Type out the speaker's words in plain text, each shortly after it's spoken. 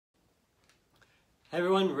Hey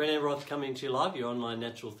everyone, René Roth coming to you live, your online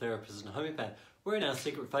natural therapist and homeopath. We're in our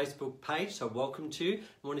secret Facebook page, so welcome to.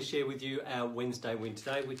 I want to share with you our Wednesday win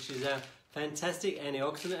today, which is our fantastic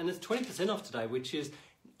antioxidant, and it's 20% off today, which is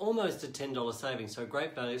almost a $10 saving, so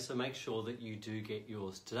great value, so make sure that you do get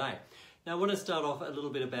yours today. Now I want to start off a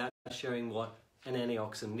little bit about sharing what an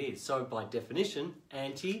antioxidant is. So by definition,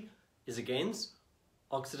 anti is against,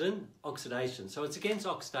 oxidant, oxidation. So it's against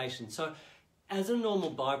oxidation. So as a normal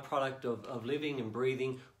byproduct of living and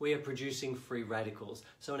breathing, we are producing free radicals.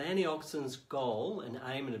 So an antioxidant's goal and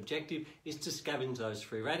aim and objective is to scavenge those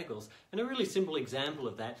free radicals. And a really simple example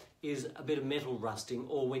of that is a bit of metal rusting,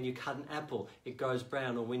 or when you cut an apple, it goes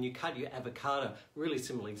brown, or when you cut your avocado. Really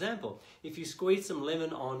simple example. If you squeeze some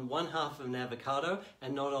lemon on one half of an avocado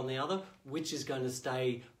and not on the other, which is going to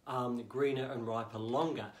stay greener and riper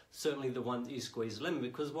longer? Certainly the one that you squeeze lemon,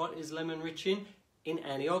 because what is lemon rich in? In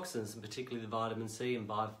antioxidants, and particularly the vitamin C and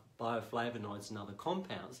bioflavonoids and other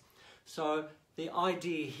compounds. So the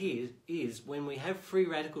idea here is when we have free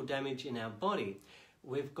radical damage in our body,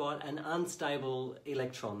 we've got an unstable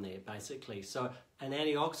electron there basically. So an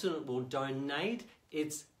antioxidant will donate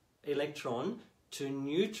its electron to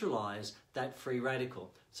neutralize that free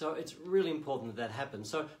radical. So it's really important that that happens.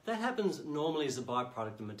 So that happens normally as a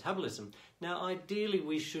byproduct of metabolism. Now ideally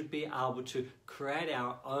we should be able to create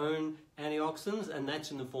our own antioxidants, and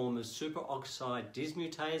that's in the form of superoxide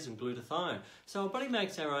dismutase and glutathione. So our body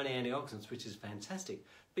makes our own antioxidants, which is fantastic.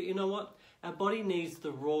 But you know what? Our body needs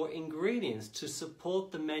the raw ingredients to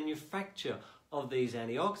support the manufacture of these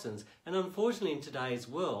antioxidants. And unfortunately in today's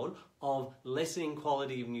world of lessening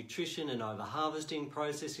quality of nutrition and over-harvesting,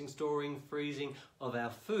 processing, storing, freezing of our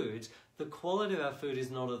foods, the quality of our food is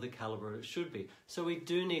not of the caliber it should be. So we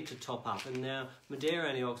do need to top up, and now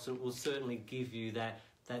Madeira antioxidant will certainly give you that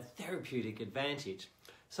therapeutic advantage.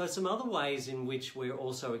 So some other ways in which we're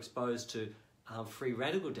also exposed to free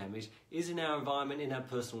radical damage is in our environment, in our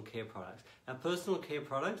personal care products. Our personal care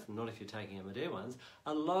products, not if you're taking our Madeira ones,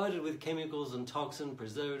 are loaded with chemicals and toxins,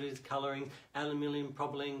 preservatives, colouring, aluminium,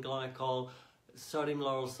 propylene glycol, sodium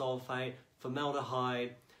lauryl sulfate,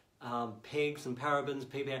 formaldehyde, PEGs and parabens,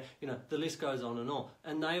 PPA, the list goes on,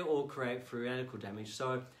 and they all create free radical damage.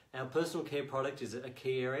 So our personal care product is a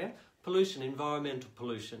key area. Pollution, environmental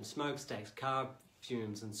pollution, smokestacks, car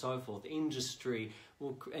fumes and so forth, industry,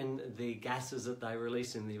 and the gases that they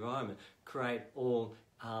release in the environment create all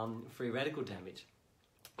free radical damage.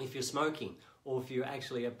 If you're smoking, or if you're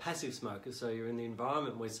actually a passive smoker, so you're in the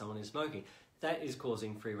environment where someone is smoking, that is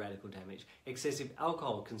causing free radical damage. Excessive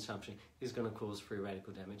alcohol consumption is going to cause free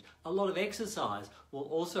radical damage. A lot of exercise will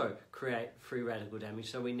also create free radical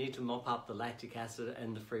damage, so we need to mop up the lactic acid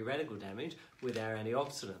and the free radical damage with our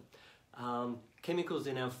antioxidant. Chemicals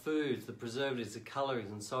in our foods, the preservatives, the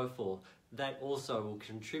colorings and so forth, that also will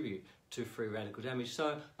contribute to free radical damage.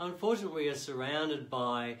 So unfortunately we are surrounded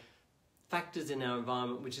by factors in our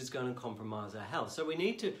environment which is going to compromise our health. So we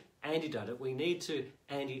need to antidote it, we need to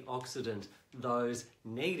antioxidant those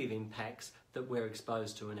negative impacts that we're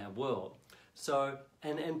exposed to in our world. So,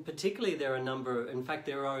 and particularly there are a number, in fact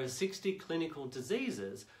there are over 60 clinical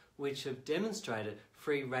diseases which have demonstrated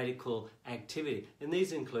free radical activity. And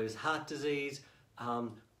these include heart disease,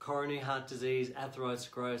 coronary heart disease,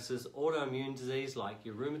 atherosclerosis, autoimmune disease like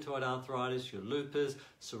your rheumatoid arthritis, your lupus,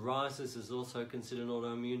 psoriasis is also considered an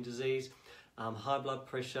autoimmune disease, high blood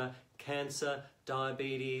pressure, cancer,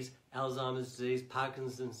 diabetes, Alzheimer's disease,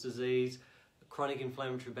 Parkinson's disease, chronic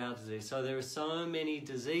inflammatory bowel disease. So there are so many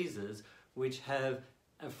diseases which have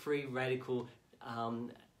a free radical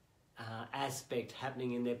aspect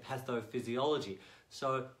happening in their pathophysiology.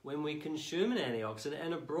 So when we consume an antioxidant,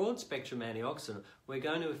 and a broad spectrum antioxidant, we're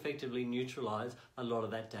going to effectively neutralize a lot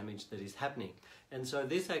of that damage that is happening. And so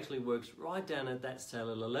this actually works right down at that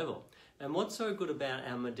cellular level. And what's so good about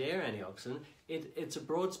our Madeira antioxidant, it's a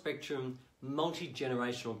broad spectrum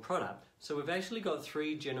multi-generational product. So we've actually got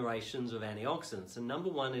 3 generations of antioxidants, and number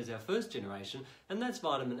 1 is our first generation, and that's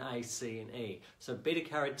vitamin A, C and E. So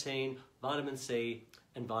beta-carotene, vitamin C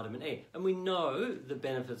and vitamin E. And we know the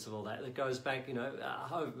benefits of all that. That goes back,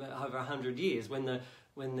 over 100 years when the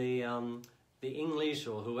English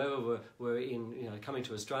or whoever were in, coming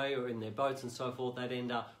to Australia or in their boats and so forth, they'd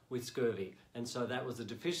end up with scurvy. And so that was a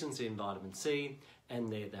deficiency in vitamin C,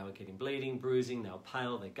 and they were getting bleeding, bruising, they were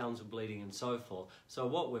pale, their gums were bleeding and so forth. So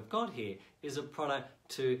what we've got here is a product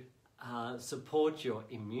to support your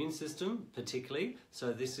immune system particularly.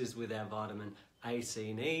 So this is with our vitamin A, C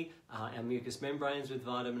and E, our mucous membranes with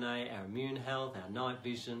vitamin A, our immune health, our night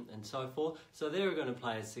vision and so forth. So they're going to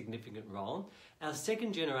play a significant role. Our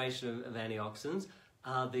second generation of antioxidants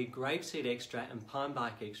are the grapeseed extract and pine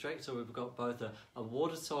bark extract. So we've got both a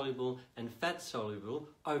water-soluble and fat-soluble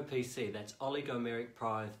OPC, that's oligomeric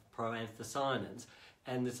proanthocyanins.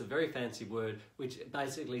 And it's a very fancy word which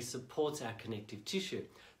basically supports our connective tissue.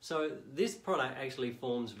 So this product actually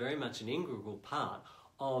forms very much an integral part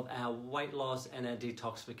of our weight loss and our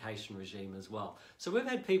detoxification regime as well. So we've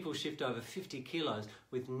had people shift over 50 kilos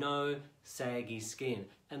with no saggy skin.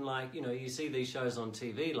 And like, you know, you see these shows on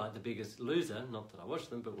TV like The Biggest Loser, not that I watch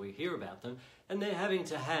them, but we hear about them, and they're having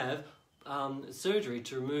to have surgery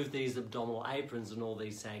to remove these abdominal aprons and all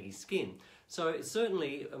these saggy skin. So it's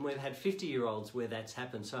certainly, and we've had 50-year-olds where that's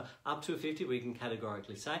happened. So up to 50 we can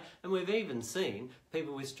categorically say, and we've even seen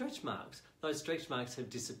people with stretch marks. Those stretch marks have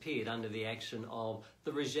disappeared under the action of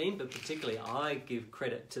the regime, but particularly I give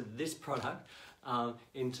credit to this product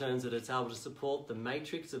in terms that it's able to support the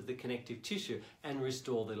matrix of the connective tissue and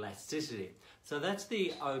restore the elasticity. So that's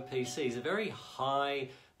the OPC. It's a very high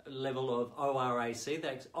level of ORAC,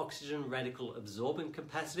 that's oxygen radical absorbent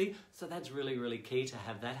capacity. So that's really, really key to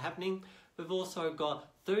have that happening. We've also got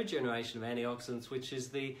third generation of antioxidants, which is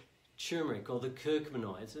the turmeric or the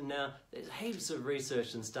curcuminoids. And now there's heaps of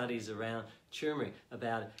research and studies around turmeric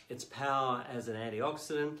about its power as an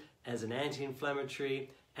antioxidant, as an anti-inflammatory,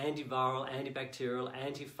 antiviral, antibacterial,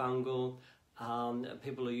 antifungal.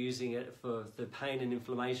 People are using it for the pain and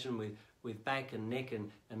inflammation with back and neck and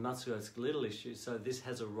musculoskeletal issues. So this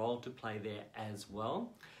has a role to play there as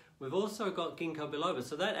well. We've also got ginkgo biloba,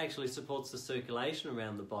 so that actually supports the circulation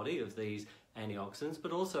around the body of these antioxidants,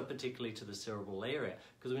 but also particularly to the cerebral area,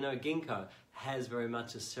 because we know ginkgo has very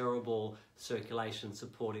much a cerebral circulation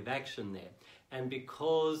supportive action there. And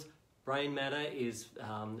because brain matter is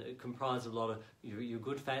comprised of a lot of your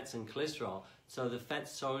good fats and cholesterol, so the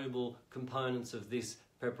fat-soluble components of this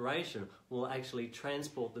preparation will actually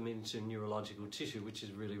transport them into neurological tissue, which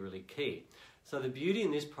is really, really key. So the beauty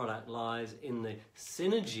in this product lies in the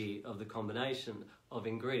synergy of the combination of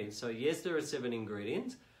ingredients. So yes, there are 7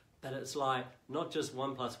 ingredients, but it's like not just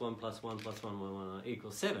 1 + 1 + 1 + 1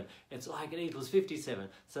 equals 7. It's like it equals 57.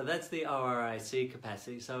 So that's the ORAC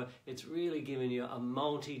capacity. So it's really giving you a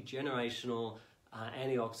multi-generational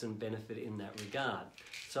antioxidant benefit in that regard.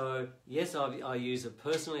 So yes, I use it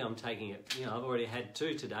personally. I'm taking it, you know, I've already had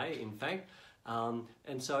 2 today, in fact.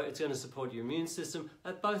 And so it's going to support your immune system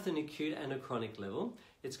at both an acute and a chronic level.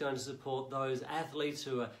 It's going to support those athletes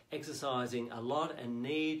who are exercising a lot and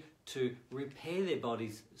need to repair their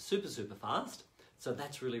bodies super, super fast. So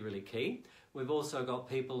that's really, really key. We've also got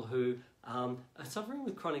people who are suffering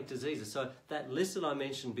with chronic diseases. So that list that I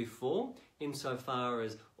mentioned before, insofar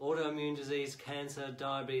as autoimmune disease, cancer,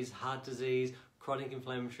 diabetes, heart disease, chronic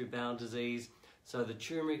inflammatory bowel disease. So the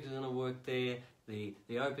turmeric is going to work there. The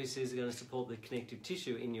OPCs are going to support the connective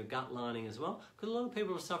tissue in your gut lining as well, because a lot of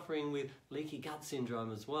people are suffering with leaky gut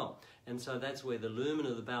syndrome as well. And so that's where the lumen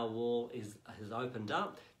of the bowel wall has opened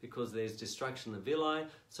up, because there's destruction of the villi.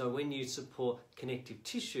 So when you support connective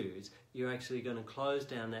tissues, you're actually going to close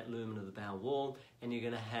down that lumen of the bowel wall, and you're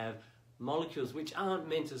going to have molecules which aren't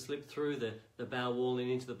meant to slip through the bowel wall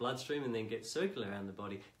and into the bloodstream and then get circular around the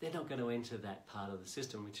body. They're not going to enter that part of the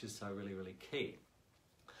system, which is so really, really key.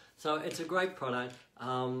 So it's a great product.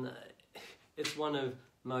 It's one of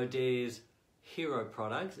Moder's hero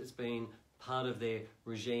products. It's been part of their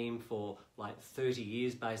regime for like 30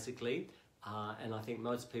 years basically. And I think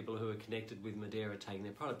most people who are connected with Moder are taking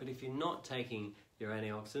their product. But if you're not taking your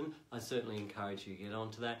antioxidant, I certainly encourage you to get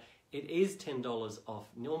onto that. It is $10 off,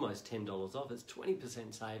 almost $10 off. It's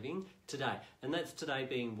 20% saving today. And that's today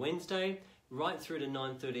being Wednesday, right through to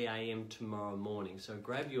 9:30 a.m. tomorrow morning. So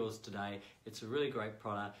grab yours today. It's a really great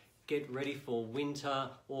product. Get ready for winter,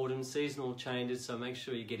 autumn, seasonal changes, so make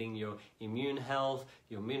sure you're getting your immune health,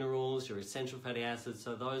 your minerals, your essential fatty acids,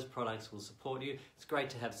 so those products will support you. It's great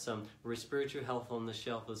to have some respiratory health on the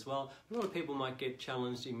shelf as well. A lot of people might get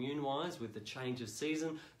challenged immune-wise with the change of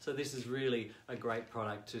season, so this is really a great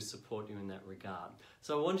product to support you in that regard.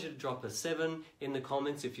 So I want you to drop a 7 in the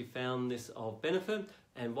comments if you found this of benefit.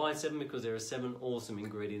 And why 7? Because there are 7 awesome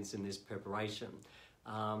ingredients in this preparation.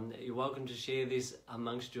 You're welcome to share this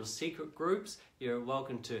amongst your secret groups. You're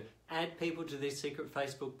welcome to add people to this secret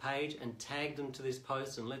Facebook page and tag them to this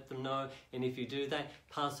post and let them know. And if you do that,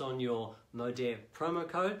 pass on your Moder promo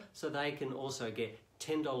code so they can also get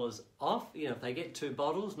 $10 off. You know, if they get 2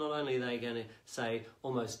 bottles, not only are they going to save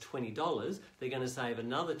almost $20, they're going to save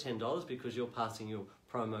another $10 because you're passing your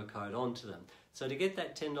promo code on to them. So to get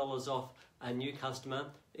that $10 off a new customer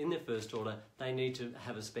in their first order, they need to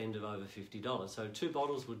have a spend of over $50. So 2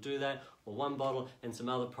 bottles would do that, or 1 bottle and some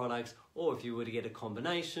other products, or if you were to get a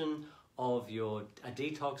combination of a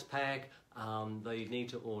detox pack though you need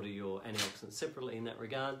to order your antioxidants separately in that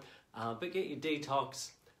regard. But get your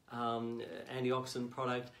detox antioxidant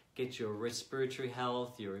product, get your respiratory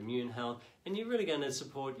health, your immune health, and you're really going to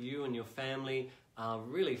support you and your family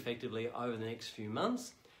really effectively over the next few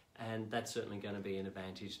months, and that's certainly going to be an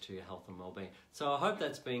advantage to your health and well-being. So I hope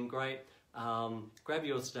that's been great. Grab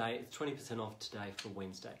yours today. It's 20% off today for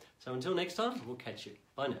Wednesday. So until next time, we'll catch you.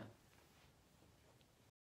 Bye now.